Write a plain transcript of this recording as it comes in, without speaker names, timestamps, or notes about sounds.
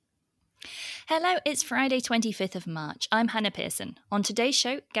Hello, it's Friday 25th of March. I'm Hannah Pearson. On today's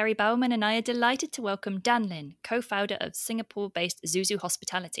show, Gary Bauerman and I are delighted to welcome Dan Lynn, co-founder of Singapore-based ZUZU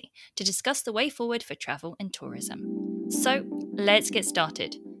Hospitality, to discuss the way forward for travel and tourism. So, let's get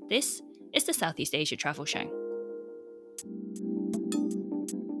started. This is the Southeast Asia Travel Show.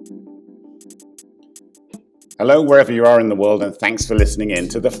 Hello, wherever you are in the world, and thanks for listening in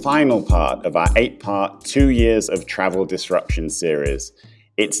to the final part of our 8-part 2 years of travel disruption series.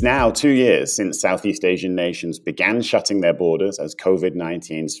 It's now 2 years since Southeast Asian nations began shutting their borders as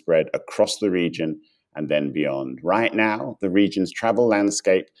COVID-19 spread across the region and then beyond. Right now, the region's travel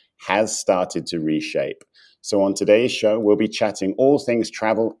landscape has started to reshape. So on today's show, we'll be chatting all things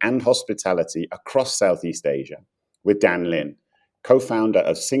travel and hospitality across Southeast Asia with Dan Lynn, co-founder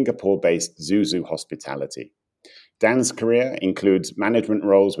of Singapore-based ZUZU Hospitality. Dan's career includes management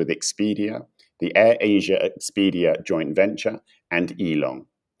roles with Expedia, the AirAsia-Expedia joint venture, and eLong.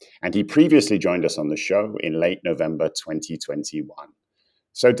 And he previously joined us on the show in late November 2021.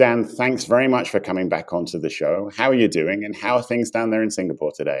 So Dan, thanks very much for coming back onto the show. How are you doing, and how are things down there in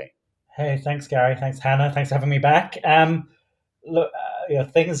Singapore today? Hey, thanks, Gary. Thanks, Hannah. Thanks for having me back.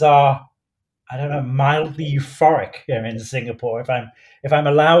 Things are, mildly euphoric here in Singapore. If I'm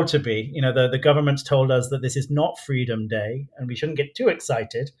allowed to be, the government's told us that this is not Freedom Day, and we shouldn't get too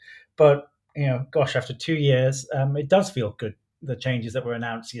excited. But after 2 years, it does feel good. The changes that were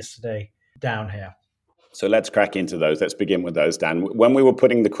announced yesterday down here. So let's crack into those. Let's begin with those, Dan. When we were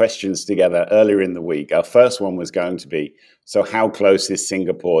putting the questions together earlier in the week, our first one was going to be, so how close is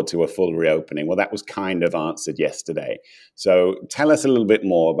Singapore to a full reopening? Well, that was kind of answered yesterday. So tell us a little bit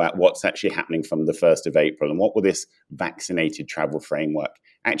more about what's actually happening from the 1st of April and what will this vaccinated travel framework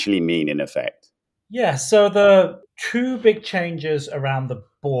actually mean in effect? Yeah, so the two big changes around the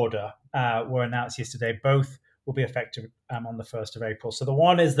border were announced yesterday. Both will be effective on the 1st of April. So the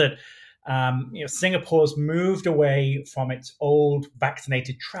one is that Singapore's moved away from its old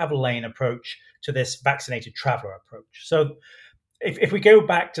vaccinated travel lane approach to this vaccinated traveler approach. So if we go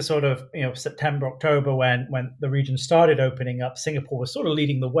back to sort of September, October, when the region started opening up, Singapore was sort of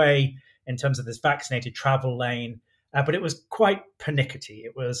leading the way in terms of this vaccinated travel lane. But it was quite pernickety.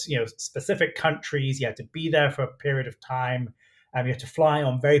 It was specific countries. You had to be there for a period of time. You had to fly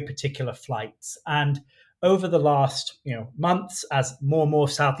on very particular flights. And over the last months, as more and more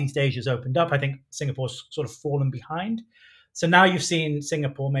Southeast Asia's opened up, I think Singapore's sort of fallen behind. So now you've seen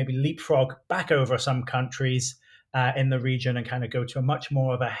Singapore maybe leapfrog back over some countries in the region and kind of go to a much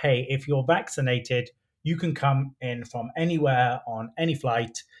more of a, hey, if you're vaccinated, you can come in from anywhere on any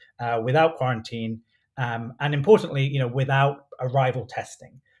flight without quarantine. And importantly, without arrival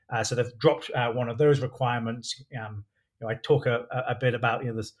testing. So they've dropped one of those requirements. I talk a bit about,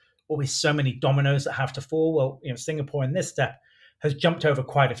 there's always so many dominoes that have to fall. Well, Singapore in this step has jumped over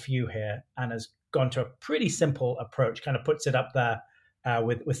quite a few here and has gone to a pretty simple approach, kind of puts it up there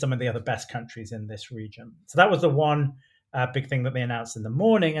with some of the other best countries in this region. So that was the one big thing that they announced in the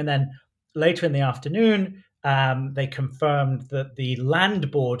morning. And then later in the afternoon, they confirmed that the land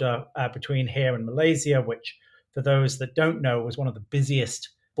border between here and Malaysia, which for those that don't know was one of the busiest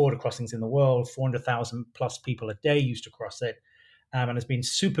border crossings in the world, 400,000 plus people a day used to cross it, and has been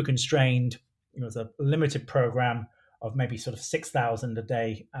super constrained. It was a limited program of maybe sort of 6,000 a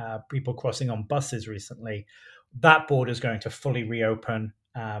day people crossing on buses recently. That border is going to fully reopen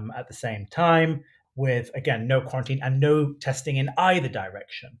at the same time with, again, no quarantine and no testing in either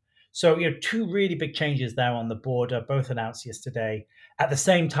direction. So, two really big changes there on the border, both announced yesterday. At the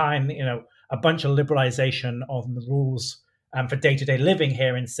same time, a bunch of liberalization of the rules for day-to-day living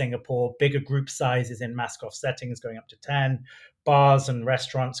here in Singapore, bigger group sizes in mask-off settings going up to 10. Bars and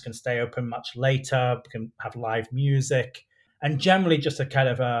restaurants can stay open much later, can have live music, and generally just a kind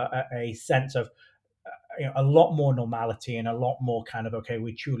of a sense of a lot more normality and a lot more kind of, okay,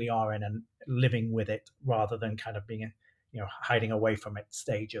 we truly are in and living with it rather than kind of being hiding away from it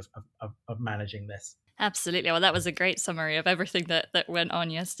stage of managing this. Absolutely. Well, that was a great summary of everything that went on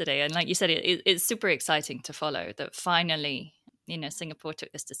yesterday. And like you said, it's super exciting to follow that finally, Singapore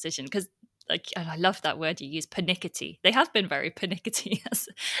took this decision because and I love that word you use, pernickety. They have been very pernickety.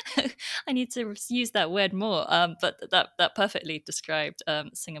 I need to use that word more. But that perfectly described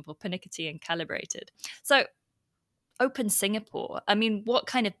Singapore, pernickety and calibrated. So open Singapore. I mean, what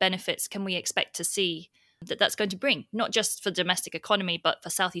kind of benefits can we expect to see that's going to bring, not just for domestic economy, but for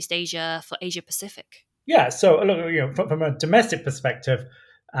Southeast Asia, for Asia Pacific? Yeah, so look, from a domestic perspective,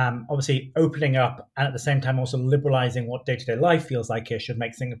 obviously opening up and at the same time also liberalizing what day-to-day life feels like here should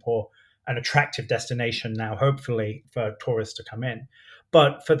make Singapore an attractive destination now, hopefully, for tourists to come in.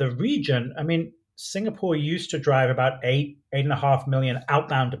 But for the region, I mean, Singapore used to drive about 8.5 million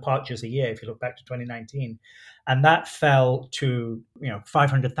outbound departures a year, if you look back to 2019. And that fell to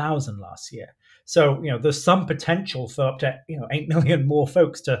 500,000 last year. So there's some potential for up to 8 million more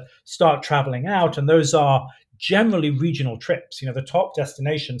folks to start traveling out, and those are generally regional trips. The top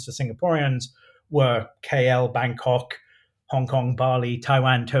destinations for Singaporeans were KL, Bangkok, Hong Kong, Bali,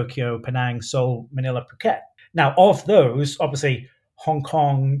 Taiwan, Tokyo, Penang, Seoul, Manila, Phuket. Now, of those, obviously, Hong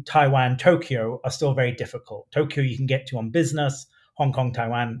Kong, Taiwan, Tokyo are still very difficult. Tokyo you can get to on business. Hong Kong,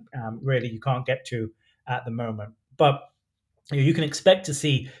 Taiwan, really you can't get to at the moment. But you can expect to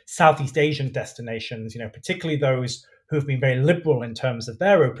see Southeast Asian destinations, particularly those who have been very liberal in terms of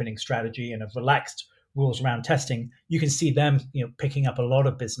their opening strategy and have relaxed rules around testing. You can see them, picking up a lot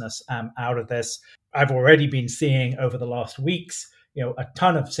of business out of this. I've already been seeing over the last weeks, a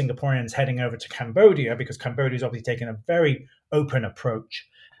ton of Singaporeans heading over to Cambodia, because Cambodia is obviously taking a very open approach.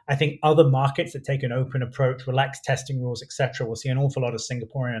 I think other markets that take an open approach, relaxed testing rules, etc., will see an awful lot of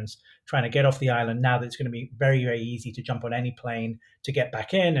Singaporeans trying to get off the island now that it's going to be very, very easy to jump on any plane to get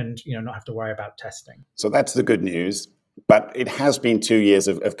back in and not have to worry about testing. So that's the good news. But it has been 2 years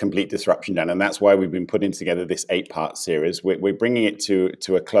of complete disruption, Dan, and that's why we've been putting together this 8-part series. We're bringing it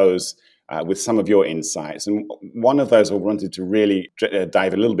to a close with some of your insights. And one of those I wanted to really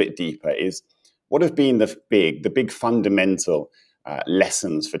dive a little bit deeper is, what have been the big fundamental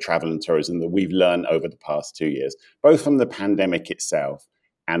lessons for travel and tourism that we've learned over the past 2 years, both from the pandemic itself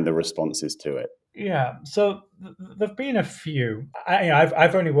and the responses to it? Yeah, so there've been a few.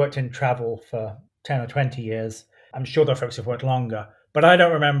 I've only worked in travel for 10 or 20 years. I'm sure there are folks who've worked longer, but I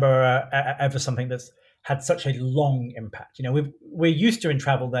don't remember ever something that's had such a long impact. We're used to in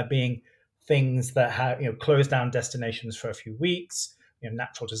travel there being things that have closed down destinations for a few weeks,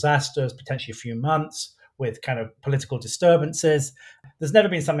 natural disasters, potentially a few months, with kind of political disturbances. There's never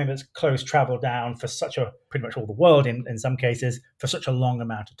been something that's closed travel down for pretty much all the world in some cases, for such a long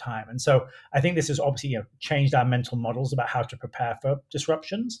amount of time. And so I think this has obviously changed our mental models about how to prepare for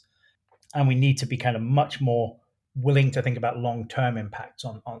disruptions. And we need to be kind of much more willing to think about long-term impacts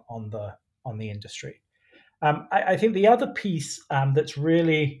on the industry. I think the other piece that's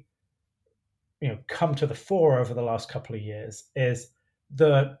really come to the fore over the last couple of years is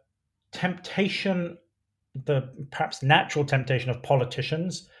the temptation, the perhaps natural temptation of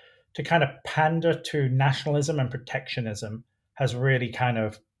politicians to kind of pander to nationalism and protectionism has really kind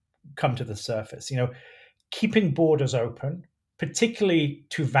of come to the surface. Keeping borders open, particularly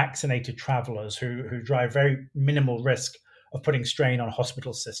to vaccinated travelers who drive very minimal risk of putting strain on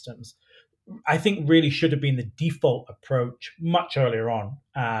hospital systems, I think really should have been the default approach much earlier on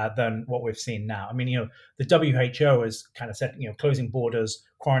than what we've seen now. I mean, the WHO has kind of said, closing borders,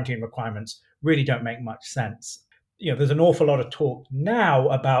 quarantine requirements really don't make much sense. There's an awful lot of talk now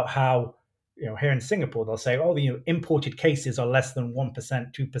about how, here in Singapore, they'll say, oh, the imported cases are less than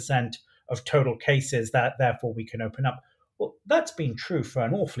 1%, 2% of total cases, that therefore we can open up. Well, that's been true for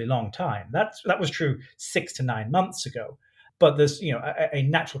an awfully long time. That was true 6 to 9 months ago. But there's a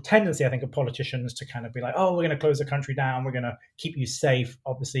natural tendency, I think, of politicians to kind of be like, oh, we're going to close the country down, we're going to keep you safe.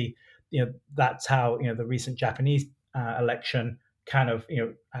 Obviously, that's how the recent Japanese election kind of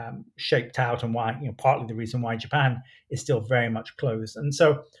shaped out, and why partly the reason why Japan is still very much closed. And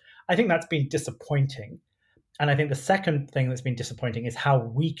so I think that's been disappointing. And I think the second thing that's been disappointing is how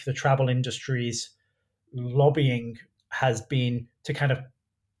weak the travel industry's lobbying has been to kind of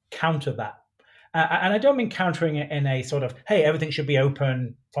counter that. And I don't mean countering it in a sort of, hey, everything should be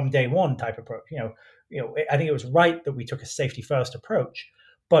open from day one type approach. I think it was right that we took a safety first approach,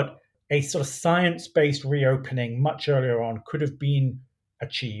 but a sort of science-based reopening much earlier on could have been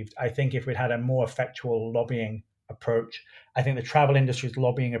achieved, I think, if we'd had a more effectual lobbying approach. I think the travel industry's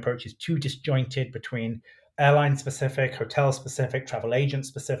lobbying approach is too disjointed between airline-specific, hotel-specific, travel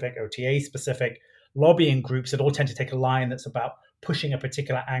agent-specific, OTA-specific lobbying groups that all tend to take a line that's about pushing a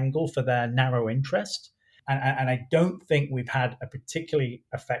particular angle for their narrow interest. And I don't think we've had a particularly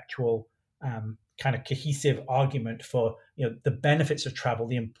effectual kind of cohesive argument for the benefits of travel,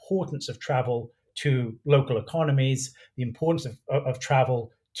 the importance of travel to local economies, the importance of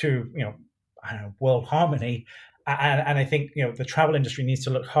travel to world harmony. And I think the travel industry needs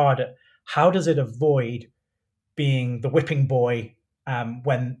to look hard at how does it avoid being the whipping boy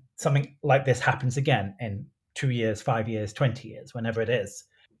when something like this happens again in 2 years, 5 years, 20 years, whenever it is.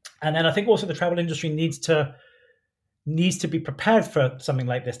 And then I think also the travel industry needs to be prepared for something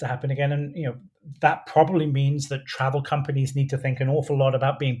like this to happen again. And that probably means that travel companies need to think an awful lot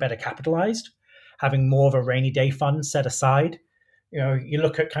about being better capitalized, having more of a rainy day fund set aside. You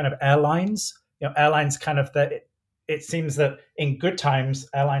look at kind of airlines. Airlines kind of it seems that in good times,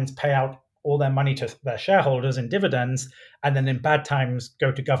 airlines pay out all their money to their shareholders in dividends, and then in bad times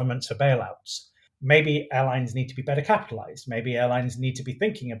go to governments for bailouts. Maybe airlines need to be better capitalized. Maybe airlines need to be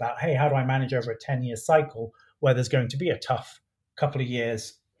thinking about, hey, how do I manage over a 10-year cycle where there's going to be a tough couple of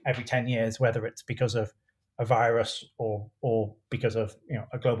years every 10 years, whether it's because of a virus or because of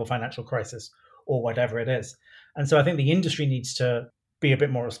a global financial crisis or whatever it is. And so I think the industry needs to be a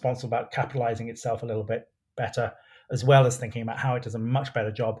bit more responsible about capitalizing itself a little bit better, as well as thinking about how it does a much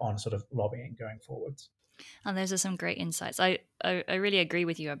better job on sort of lobbying going forwards. And those are some great insights. I really agree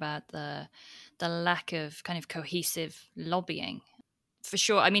with you about the lack of kind of cohesive lobbying, for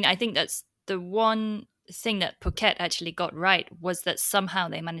sure. I mean, I think that's the one thing that Phuket actually got right, was that somehow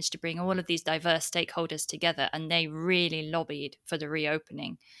they managed to bring all of these diverse stakeholders together, and they really lobbied for the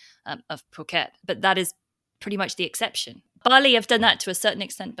reopening of Phuket. But that is pretty much the exception. Bali have done that to a certain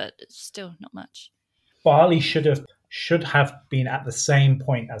extent, but still not much. Bali should have been at the same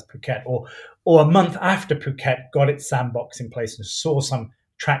point as Phuket, or a month after Phuket got its sandbox in place and saw some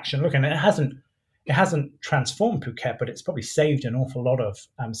traction. Look, and it hasn't transformed Phuket, but it's probably saved an awful lot of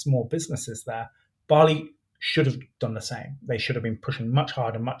small businesses there. Bali should have done the same. They should have been pushing much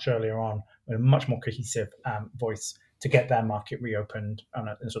harder, much earlier on, with a much more cohesive voice to get their market reopened on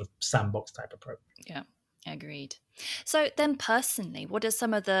a sort of sandbox type approach. Yeah, agreed. So then personally, what are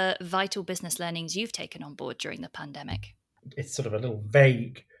some of the vital business learnings you've taken on board during the pandemic? It's sort of a little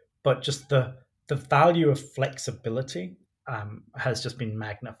vague, but just the value of flexibility has just been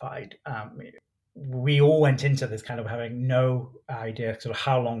magnified. We all went into this kind of having no idea sort of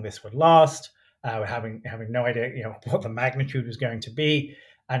how long this would last. Having no idea, what the magnitude was going to be,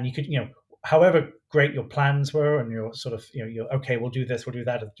 and you could, however great your plans were, and you're sort of, you're okay, we'll do this, we'll do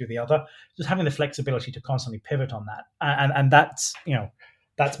that, we'll do the other. Just having the flexibility to constantly pivot on that, and that's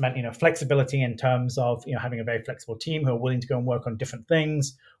that's meant flexibility in terms of having a very flexible team who are willing to go and work on different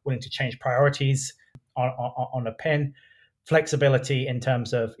things, willing to change priorities on a pin. Flexibility in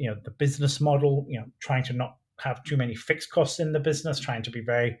terms of the business model, trying to not have too many fixed costs in the business, trying to be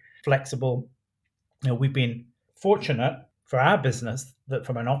very flexible. We've been fortunate for our business that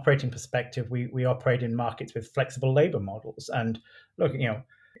from an operating perspective, we operate in markets with flexible labor models. And look,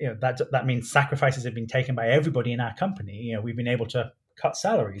 that means sacrifices have been taken by everybody in our company. We've been able to cut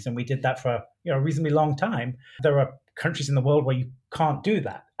salaries, and we did that for a reasonably long time. There are countries in the world where you can't do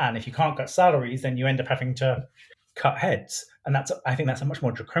that, and if you can't cut salaries, then you end up having to cut heads. And I think that's a much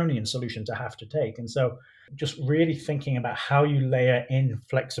more draconian solution to have to take. And so just really thinking about how you layer in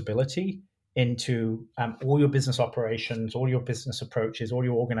flexibility into all your business operations, all your business approaches, all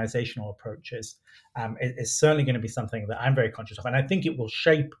your organizational approaches is certainly going to be something that I'm very conscious of. And I think it will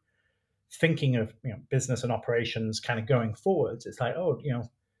shape thinking of business and operations kind of going forwards. It's like,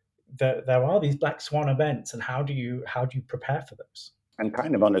 there are these black swan events, and how do you prepare for those? And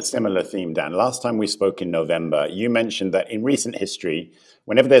kind of on a similar theme, Dan, last time we spoke in November, you mentioned that in recent history,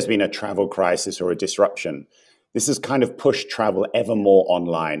 whenever there's been a travel crisis or a disruption, this has kind of pushed travel ever more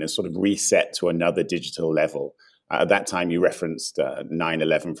online and sort of reset to another digital level. At that time, you referenced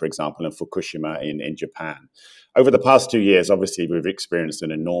 9/11, for example, and Fukushima in Japan. Over the past 2 years, obviously, we've experienced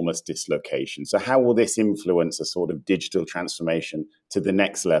an enormous dislocation. So how will this influence a sort of digital transformation to the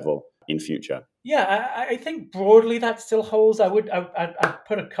next level in future? Yeah, I think broadly that still holds. I'd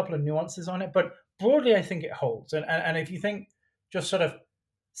put a couple of nuances on it, but broadly I think it holds. And if you think just sort of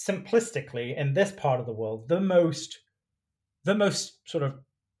simplistically, in this part of the world, the most sort of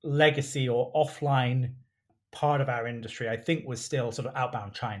legacy or offline part of our industry, I think, was still sort of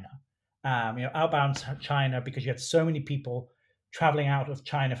outbound China. Outbound China, because you had so many people traveling out of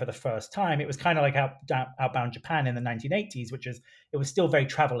China for the first time. It was kind of like outbound Japan in the 1980s, it was still very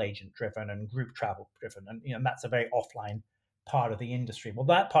travel agent driven and group travel driven, and that's a very offline part of the industry. Well,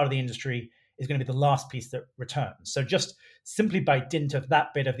 that part of the industry is going to be the last piece that returns. So just simply by dint of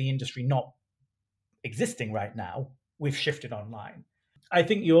that bit of the industry not existing right now, we've shifted online. I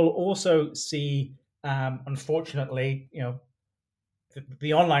think you'll also see, unfortunately,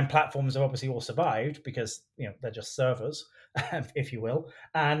 the online platforms have obviously all survived because they're just servers, if you will,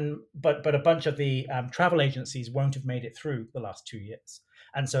 but a bunch of the travel agencies won't have made it through the last 2 years,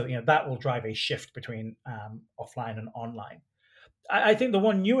 and so that will drive a shift between offline and online. I think the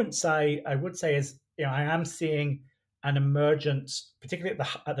one nuance I would say is I am seeing an emergence, particularly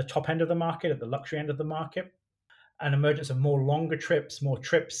at the top end of the market, at the luxury end of the market, an emergence of more longer trips, more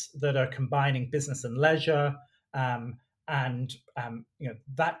trips that are combining business and leisure. And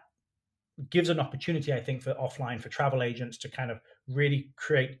that gives an opportunity, I think, for travel agents to kind of really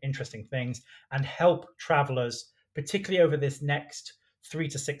create interesting things and help travelers, particularly over this next 3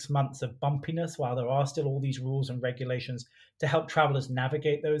 to 6 months of bumpiness while there are still all these rules and regulations to help travelers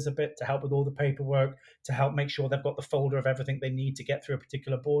navigate those a bit, to help with all the paperwork, to help make sure they've got the folder of everything they need to get through a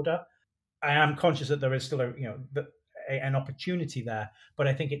particular border. I am conscious that there is still an opportunity there, but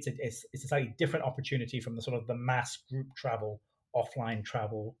I think it's a slightly different opportunity from the sort of the mass group travel, offline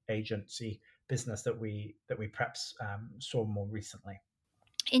travel agency business that we perhaps saw more recently.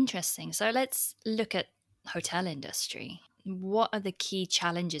 Interesting. So let's look at hotel industry. What are the key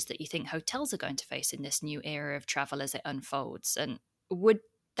challenges that you think hotels are going to face in this new era of travel as it unfolds? And would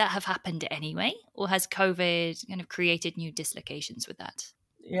that have happened anyway? Or has COVID kind of created new dislocations with that?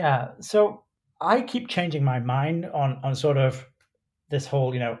 Yeah. So I keep changing my mind on sort of this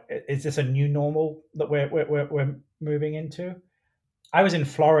whole, is this a new normal that we're moving into? I was in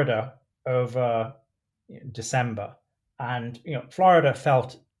Florida over December, and Florida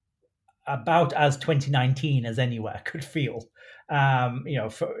felt about as 2019 as anywhere could feel.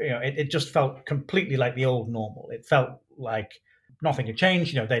 It just felt completely like the old normal. It felt like nothing had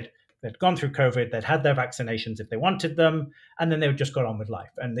changed. They'd gone through COVID, they'd had their vaccinations if they wanted them, and then they just got on with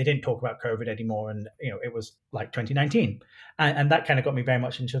life. And they didn't talk about COVID anymore. And it was like 2019, and that kind of got me very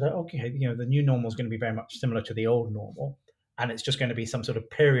much into the new normal is going to be very much similar to the old normal, and it's just going to be some sort of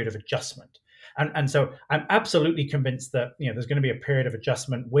period of adjustment. And so I'm absolutely convinced that there's going to be a period of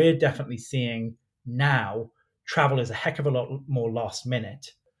adjustment. We're definitely seeing now travel is a heck of a lot more last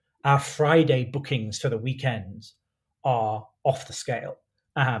minute. Our Friday bookings for the weekends are off the scale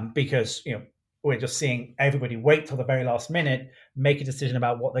because we're just seeing everybody wait till the very last minute, make a decision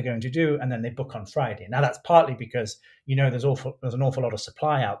about what they're going to do, and then they book on Friday. Now that's partly because there's an awful lot of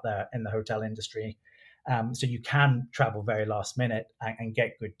supply out there in the hotel industry, so you can travel very last minute and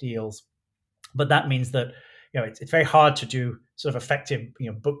get good deals. But that means that it's very hard to do sort of effective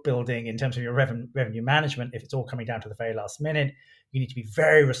book building in terms of your revenue management if it's all coming down to the very last minute. You need to be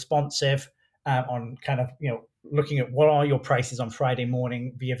very responsive on kind of looking at what are your prices on Friday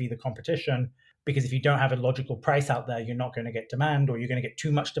morning vis-a-vis the competition, because if you don't have a logical price out there, you're not going to get demand, or you're going to get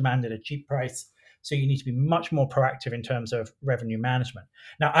too much demand at a cheap price. So you need to be much more proactive in terms of revenue management.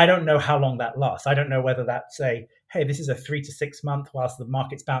 Now, I don't know how long that lasts. I don't know whether that's hey, this is a 3 to 6 month whilst the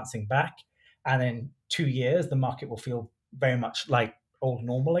market's bouncing back, and in 2 years, the market will feel very much like old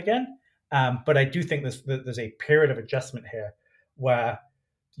normal again. But I do think there's a period of adjustment here where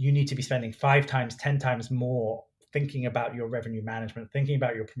you need to be spending 5 times, 10 times more thinking about your revenue management, thinking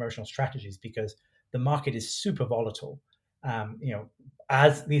about your promotional strategies, because the market is super volatile.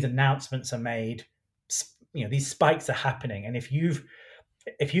 As these announcements are made, these spikes are happening. And if you've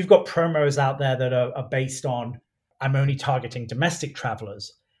got promos out there that are based on, I'm only targeting domestic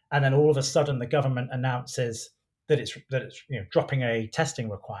travelers, and then all of a sudden the government announces that it's dropping a testing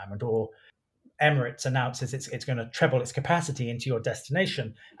requirement, or Emirates announces it's going to treble its capacity into your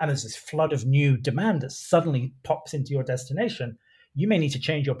destination, and there's this flood of new demand that suddenly pops into your destination, you may need to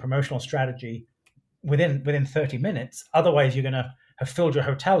change your promotional strategy within 30 minutes. Otherwise, you're going to have filled your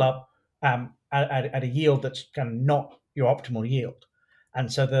hotel up at a yield that's kind of not your optimal yield.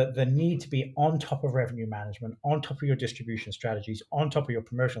 And so the need to be on top of revenue management, on top of your distribution strategies, on top of your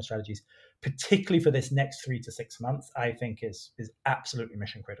promotional strategies, particularly for this next 3 to 6 months, I think is absolutely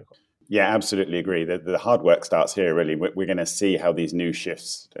mission critical. Yeah, absolutely agree. The hard work starts here, really. We're going to see how these new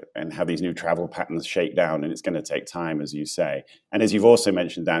shifts and how these new travel patterns shake down, and it's going to take time, as you say. And as you've also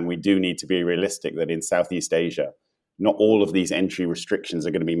mentioned, Dan, we do need to be realistic that in Southeast Asia, not all of these entry restrictions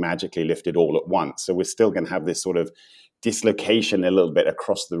are going to be magically lifted all at once. So we're still going to have this sort of dislocation a little bit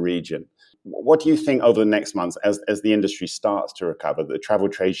across the region. What do you think over the next months, as the industry starts to recover, the travel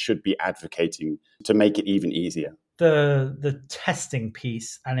trade should be advocating to make it even easier? The testing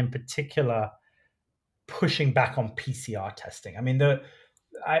piece, and in particular, pushing back on PCR testing. I mean,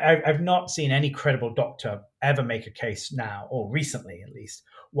 I've not seen any credible doctor ever make a case now, or recently at least,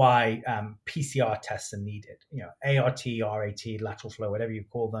 why PCR tests are needed. ART, RAT, lateral flow, whatever you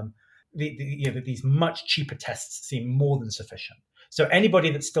call them. These much cheaper tests seem more than sufficient. So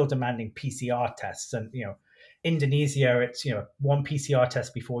anybody that's still demanding PCR tests, and Indonesia, it's 1 PCR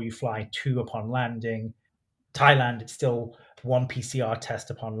test before you fly, 2 upon landing. Thailand, it's still 1 PCR test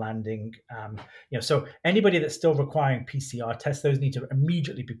upon landing. So anybody that's still requiring PCR tests, those need to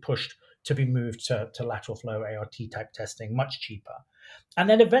immediately be pushed to be moved to lateral flow ART type testing, much cheaper. And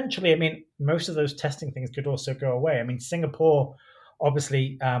then eventually, I mean, most of those testing things could also go away. I mean, Singapore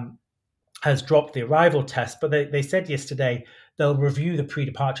obviously has dropped the arrival test, but they said yesterday they'll review the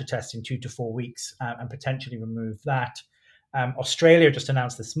pre-departure test in 2 to 4 weeks and potentially remove that. Australia just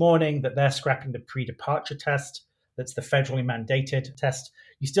announced this morning that they're scrapping the pre-departure test. That's the federally mandated test.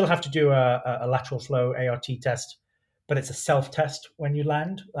 You still have to do a lateral flow ART test, but it's a self-test when you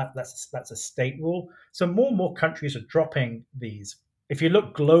land. That's a state rule. So more and more countries are dropping these. If you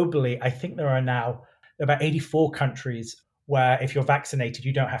look globally, I think there are now about 84 countries where if you're vaccinated,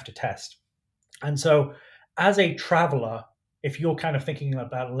 you don't have to test. And so as a traveler, if you're kind of thinking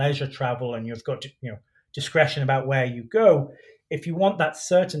about leisure travel and you've got discretion about where you go, if you want that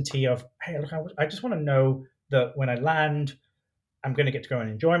certainty of, hey, look, I just want to know that when I land, I'm going to get to go and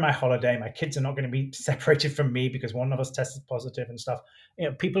enjoy my holiday. My kids are not going to be separated from me because one of us tested positive and stuff.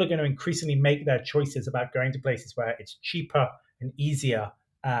 People are going to increasingly make their choices about going to places where it's cheaper and easier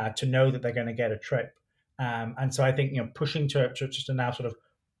to know that they're going to get a trip. And so I think pushing to now sort of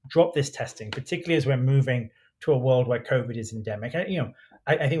drop this testing, particularly as we're moving to a world where COVID is endemic.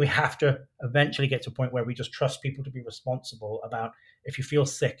 I think we have to eventually get to a point where we just trust people to be responsible about if you feel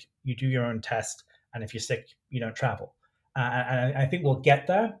sick, you do your own test, and if you're sick, you don't travel. And I think we'll get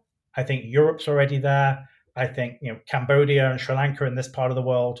there. I think Europe's already there. I think Cambodia and Sri Lanka in this part of the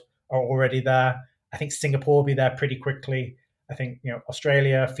world are already there. I think Singapore will be there pretty quickly. I think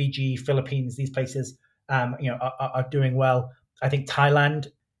Australia, Fiji, Philippines, these places are doing well. I think Thailand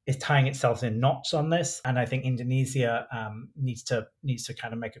is tying itself in knots on this, and I think Indonesia needs to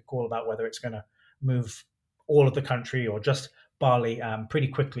kind of make a call about whether it's going to move all of the country or just Bali pretty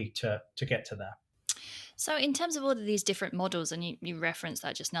quickly to get to there. So in terms of all of these different models, and you referenced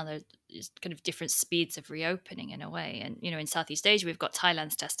that just now, there's kind of different speeds of reopening in a way. And, in Southeast Asia, we've got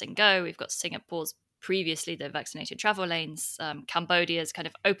Thailand's test and go. We've got Singapore's previously the vaccinated travel lanes. Cambodia's kind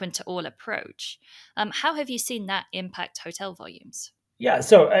of open to all approach. How have you seen that impact hotel volumes? Yeah,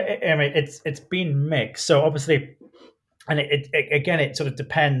 so I mean, it's been mixed. So obviously, and it sort of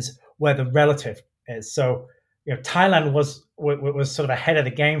depends where the relative is. So Thailand was sort of ahead of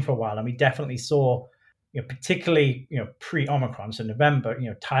the game for a while, and we definitely saw, particularly pre-Omicron, so November,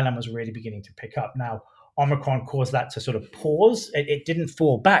 Thailand was really beginning to pick up. Now Omicron caused that to sort of pause. It didn't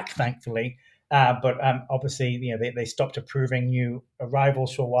fall back, thankfully, but obviously they stopped approving new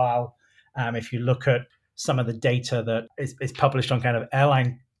arrivals for a while. If you look at some of the data that is published on kind of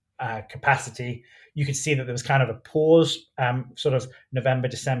airline capacity, you could see that there was kind of a pause, sort of November,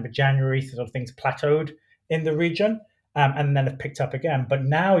 December, January, sort of things plateaued in the region, and then have picked up again. But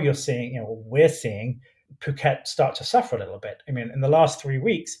now you're seeing, we're seeing Phuket start to suffer a little bit. I mean, in the last 3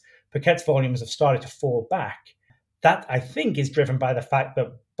 weeks, Phuket's volumes have started to fall back. That, I think, is driven by the fact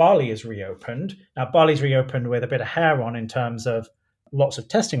that Bali is reopened. Now, Bali's reopened with a bit of hair on in terms of lots of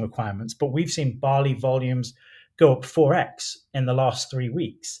testing requirements, but we've seen Bali volumes go up 4x in the last 3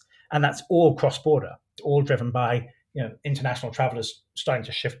 weeks. And that's all cross-border, all driven by international travelers starting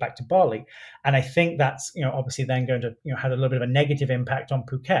to shift back to Bali. And I think that's obviously then going to have a little bit of a negative impact on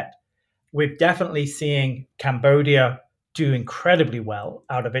Phuket. We're definitely seeing Cambodia do incredibly well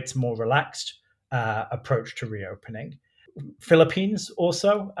out of its more relaxed approach to reopening. Philippines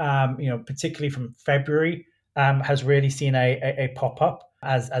also, particularly from February, has really seen a pop up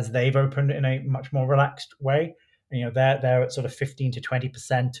as they've opened in a much more relaxed way. They're at sort of 15 to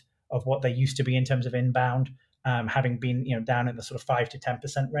 20% of what they used to be in terms of inbound, having been down in the sort of 5 to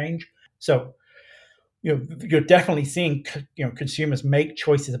 10% range. So you're definitely seeing consumers make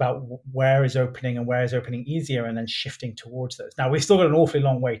choices about where is opening and where is opening easier, and then shifting towards those. Now, we've still got an awfully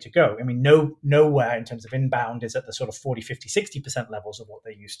long way to go. I mean, nowhere in terms of inbound is at the sort of 40, 50, 60% levels of what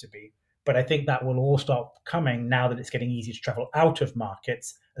they used to be. But I think that will all start coming now that it's getting easy to travel out of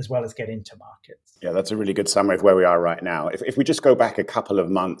markets as well as get into markets. Yeah, that's a really good summary of where we are right now. If we just go back a couple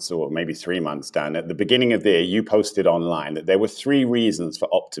of months or maybe 3 months, Dan, at the beginning of the year, you posted online that there were 3 reasons for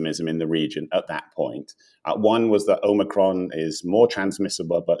optimism in the region at that point. One was that Omicron is more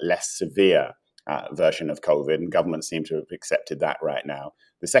transmissible but less severe version of COVID, and governments seem to have accepted that right now.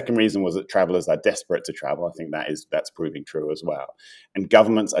 The second reason was that travelers are desperate to travel. I think that's proving true as well. And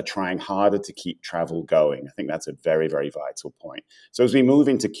governments are trying harder to keep travel going. I think that's a very, very vital point. So as we move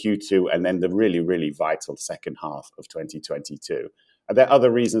into Q2 and then the really, really vital second half of 2022, are there other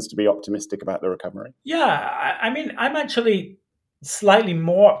reasons to be optimistic about the recovery? Yeah, I mean, I'm actually slightly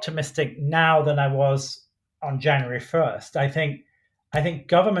more optimistic now than I was on January 1st. I think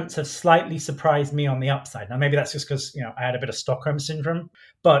governments have slightly surprised me on the upside. Now, maybe that's just because I had a bit of Stockholm syndrome,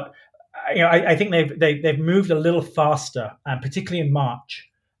 but I think they've moved a little faster, and particularly in March,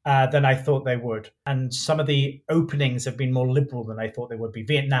 than I thought they would. And some of the openings have been more liberal than I thought they would be.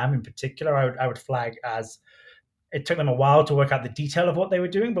 Vietnam, in particular, I would flag as it took them a while to work out the detail of what they were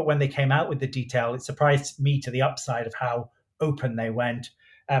doing, but when they came out with the detail, it surprised me to the upside of how open they went.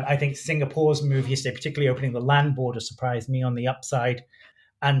 I think Singapore's move yesterday, particularly opening the land border, surprised me on the upside.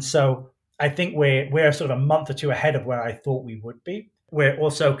 And so I think we're sort of a month or two ahead of where I thought we would be. We're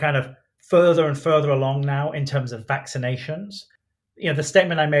also kind of further and further along now in terms of vaccinations. The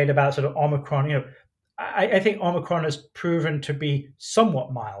statement I made about sort of Omicron, I think Omicron has proven to be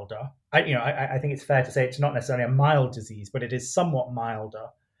somewhat milder. I think it's fair to say it's not necessarily a mild disease, but it is somewhat milder.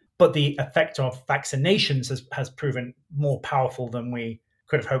 But the effect of vaccinations has proven more powerful than we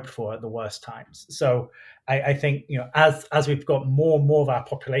could have hoped for at the worst times. So I think, as we've got more and more of our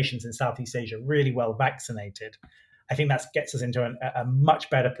populations in Southeast Asia really well vaccinated, I think that gets us into a much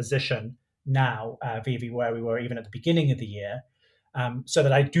better position now, vis-a-vis where we were even at the beginning of the year. So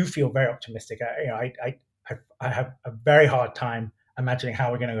that I do feel very optimistic. I have a very hard time imagining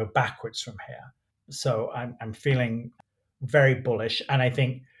how we're going to go backwards from here. So I'm feeling very bullish, and I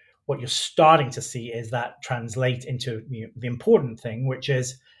think what you're starting to see is that translate into the important thing, which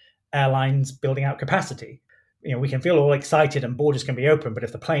is airlines building out capacity. We can feel all excited and borders can be open, but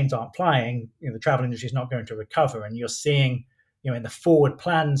if the planes aren't flying, the travel industry is not going to recover. And you're seeing, in the forward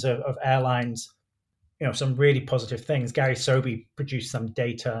plans of airlines, some really positive things. Gary Sobey produced some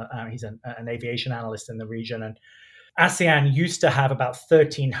data. He's an aviation analyst in the region, and ASEAN used to have about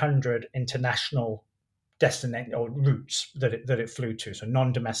 1,300 international destination or routes that it flew to, so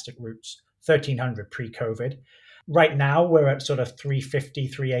non-domestic routes, 1,300 pre-COVID. Right now, we're at sort of 350,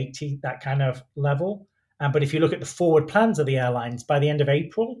 380, that kind of level. But if you look at the forward plans of the airlines, by the end of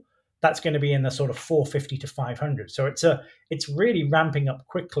April, that's going to be in the sort of 450 to 500. So it's really ramping up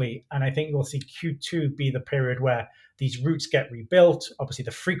quickly. And I think we'll see Q2 be the period where these routes get rebuilt. Obviously,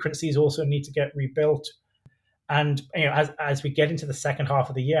 the frequencies also need to get rebuilt. And as we get into the second half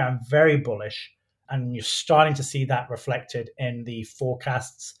of the year, I'm very bullish. And you're starting to see that reflected in the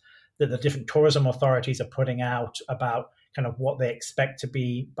forecasts that the different tourism authorities are putting out about kind of what they expect to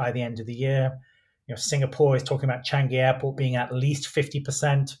be by the end of the year. Singapore is talking about Changi Airport being at least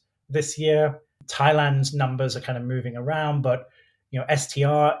 50% this year. Thailand's numbers are kind of moving around, but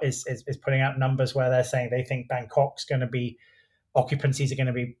STR is putting out numbers where they're saying they think Bangkok's going to be, occupancies are going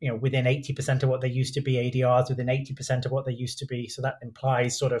to be within 80% of what they used to be, ADRs within 80% of what they used to be. So that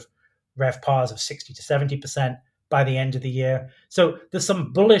implies sort of RevPARs of 60 to 70% by the end of the year. So there's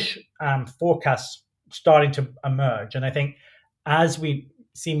some bullish forecasts starting to emerge. And I think as we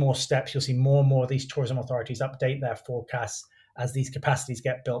see more steps, you'll see more and more of these tourism authorities update their forecasts as these capacities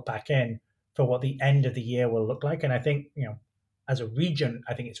get built back in for what the end of the year will look like. And I think, as a region,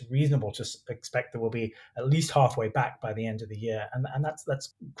 I think it's reasonable to expect that we'll be at least halfway back by the end of the year. And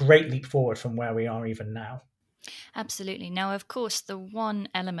that's great leap forward from where we are even now. Absolutely. Now, of course, the one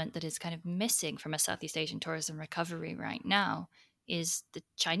element that is kind of missing from a Southeast Asian tourism recovery right now is the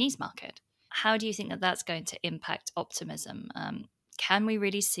Chinese market. How do you think that that's going to impact optimism? Can we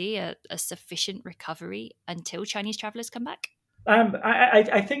really see a sufficient recovery until Chinese travelers come back?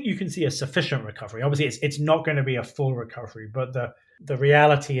 I think you can see a sufficient recovery. Obviously, it's not going to be a full recovery, but the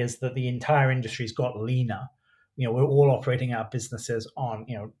reality is that the entire industry's got leaner. We're all operating our businesses on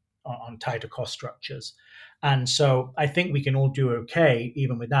tighter cost structures. And so I think we can all do okay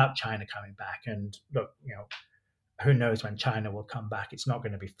even without China coming back. And look, who knows when China will come back? It's not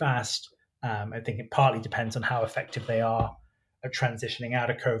going to be fast. I think it partly depends on how effective they are at transitioning out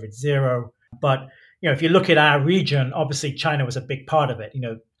of COVID zero. But if you look at our region, obviously China was a big part of it.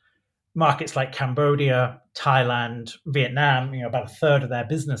 Markets like Cambodia, Thailand, Vietnam, about a third of their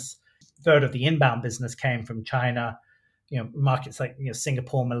business, third of the inbound business came from China. Markets like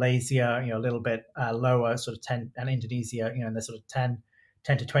Singapore, Malaysia, a little bit lower, sort of 10, and Indonesia, in the sort of 10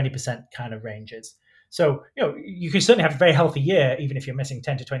 to 20% kind of ranges. So, you can certainly have a very healthy year, even if you're missing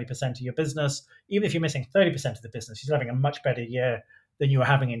 10 to 20% of your business. Even if you're missing 30% of the business, you're having a much better year than you were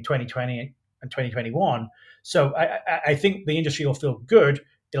having in 2020 and 2021. So I think the industry will feel good.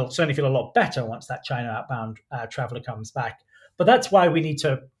 It'll certainly feel a lot better once that China outbound traveler comes back. But that's why we need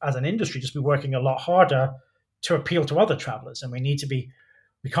to, as an industry, just be working a lot harder to appeal to other travelers. And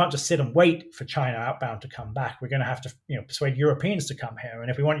we can't just sit and wait for China outbound to come back. We're going to have to persuade Europeans to come here.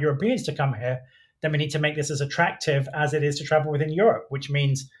 And if we want Europeans to come here, then we need to make this as attractive as it is to travel within Europe, which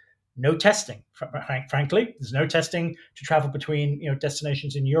means no testing. Frankly, there's no testing to travel between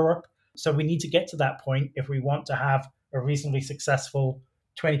destinations in Europe. So we need to get to that point if we want to have a reasonably successful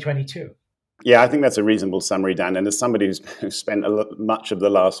 2022. Yeah, I think that's a reasonable summary, Dan. And as somebody who's spent much of the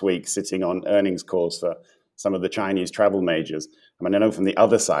last week sitting on earnings calls for some of the Chinese travel majors, I know from the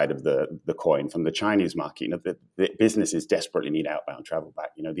other side of the coin, from the Chinese market, the businesses desperately need outbound travel back.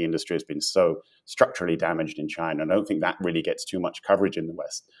 The industry has been so structurally damaged in China. I don't think that really gets too much coverage in the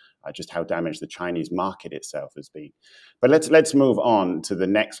West, just how damaged the Chinese market itself has been. But let's move on to the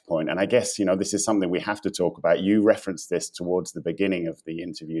next point. And I guess, this is something we have to talk about. You referenced this towards the beginning of the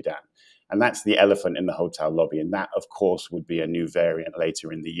interview, Dan, and that's the elephant in the hotel lobby. And that, of course, would be a new variant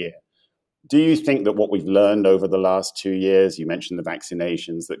later in the year. Do you think that what we've learned over the last 2 years, you mentioned the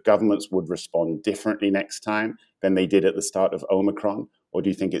vaccinations, that governments would respond differently next time than they did at the start of Omicron? Or do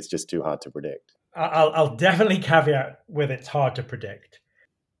you think it's just too hard to predict? I'll definitely caveat with it's hard to predict.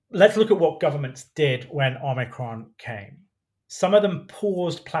 Let's look at what governments did when Omicron came. Some of them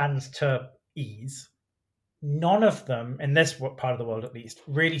paused plans to ease. None of them, in this part of the world at least,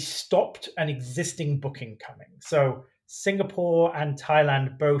 really stopped an existing booking coming. So Singapore and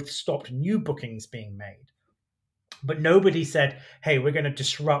Thailand both stopped new bookings being made. But nobody said, hey, we're going to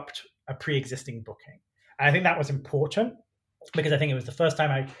disrupt a pre-existing booking. And I think that was important because I think it was the first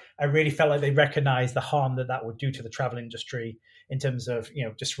time I really felt like they recognized the harm that that would do to the travel industry in terms of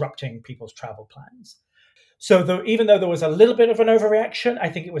disrupting people's travel plans. So even though there was a little bit of an overreaction, I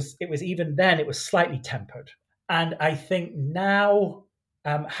think it was even then it was slightly tempered. And I think now,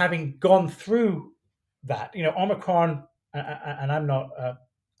 having gone through that, Omicron, and I'm not a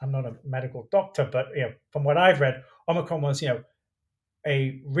medical doctor, but from what I've read, Omicron was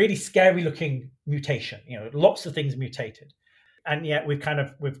a really scary looking mutation. Lots of things mutated, and yet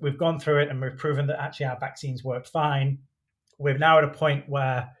we've gone through it and we've proven that actually our vaccines work fine. We're now at a point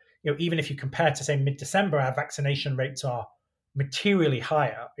where even if you compare to say mid-December, our vaccination rates are materially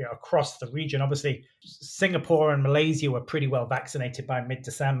higher across the region. Obviously, Singapore and Malaysia were pretty well vaccinated by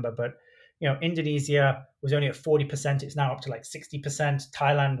mid-December, but Indonesia was only at 40%. It's now up to like 60%.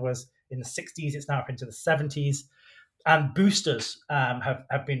 Thailand was in the 60s. It's now up into the 70s. And boosters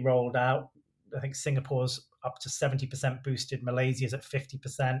have been rolled out. I think Singapore's up to 70% boosted. Malaysia's at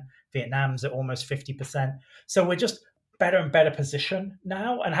 50%. Vietnam's at almost 50%. So we're just better and better position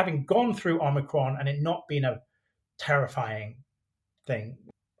now. And having gone through Omicron and it not being a terrifying thing,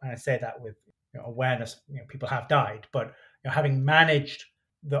 and I say that with awareness, people have died, but having managed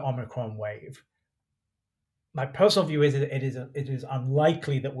the Omicron wave, my personal view is that it is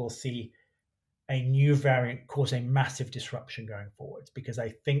unlikely that we'll see a new variant cause a massive disruption going forwards, because I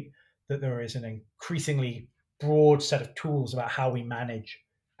think that there is an increasingly broad set of tools about how we manage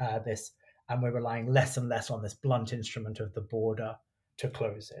this, and we're relying less and less on this blunt instrument of the border to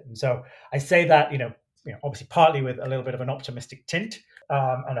close it. And so I say that, obviously partly with a little bit of an optimistic tint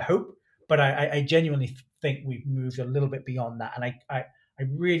and a hope, but I genuinely think we've moved a little bit beyond that, and I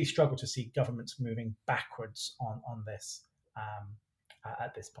really struggle to see governments moving backwards on this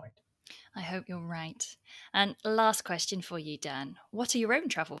at this point. I hope you're right. And last question for you, Dan. What are your own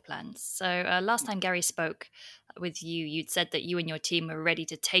travel plans? So last time Gary spoke with you, you'd said that you and your team were ready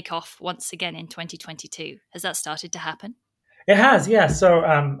to take off once again in 2022. Has that started to happen? It has, yeah. So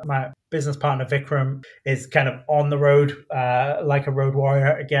my business partner, Vikram, is kind of on the road like a road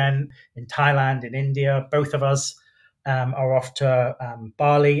warrior again in Thailand, in India. Both of us are off to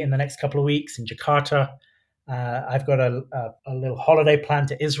Bali in the next couple of weeks, in Jakarta. I've got a little holiday plan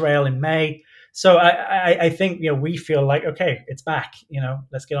to Israel in May. So I think we feel like, okay, it's back.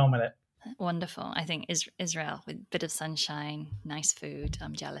 Let's get on with it. Wonderful. I think Israel with a bit of sunshine, nice food.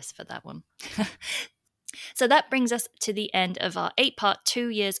 I'm jealous for that one. So that brings us to the end of our 8-part 2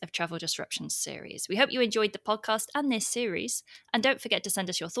 years of travel disruption series. We hope you enjoyed the podcast and this series. And don't forget to send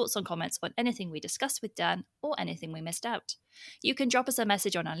us your thoughts and comments on anything we discussed with Dan or anything we missed out. You can drop us a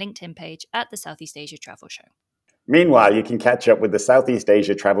message on our LinkedIn page at the Southeast Asia Travel Show. Meanwhile, you can catch up with the Southeast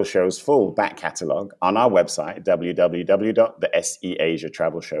Asia Travel Show's full back catalogue on our website,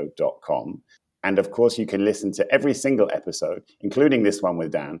 www.theseasiatravelshow.com. And of course, you can listen to every single episode, including this one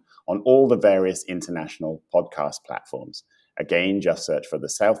with Dan, on all the various international podcast platforms. Again, just search for the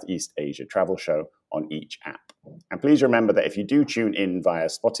Southeast Asia Travel Show on each app. And please remember that if you do tune in via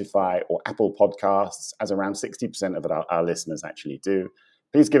Spotify or Apple Podcasts, as around 60% of our listeners actually do,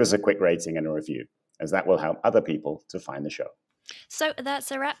 please give us a quick rating and a review, as that will help other people to find the show. So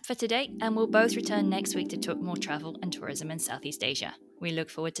that's a wrap for today, and we'll both return next week to talk more travel and tourism in Southeast Asia. We look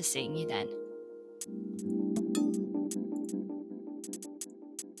forward to seeing you then.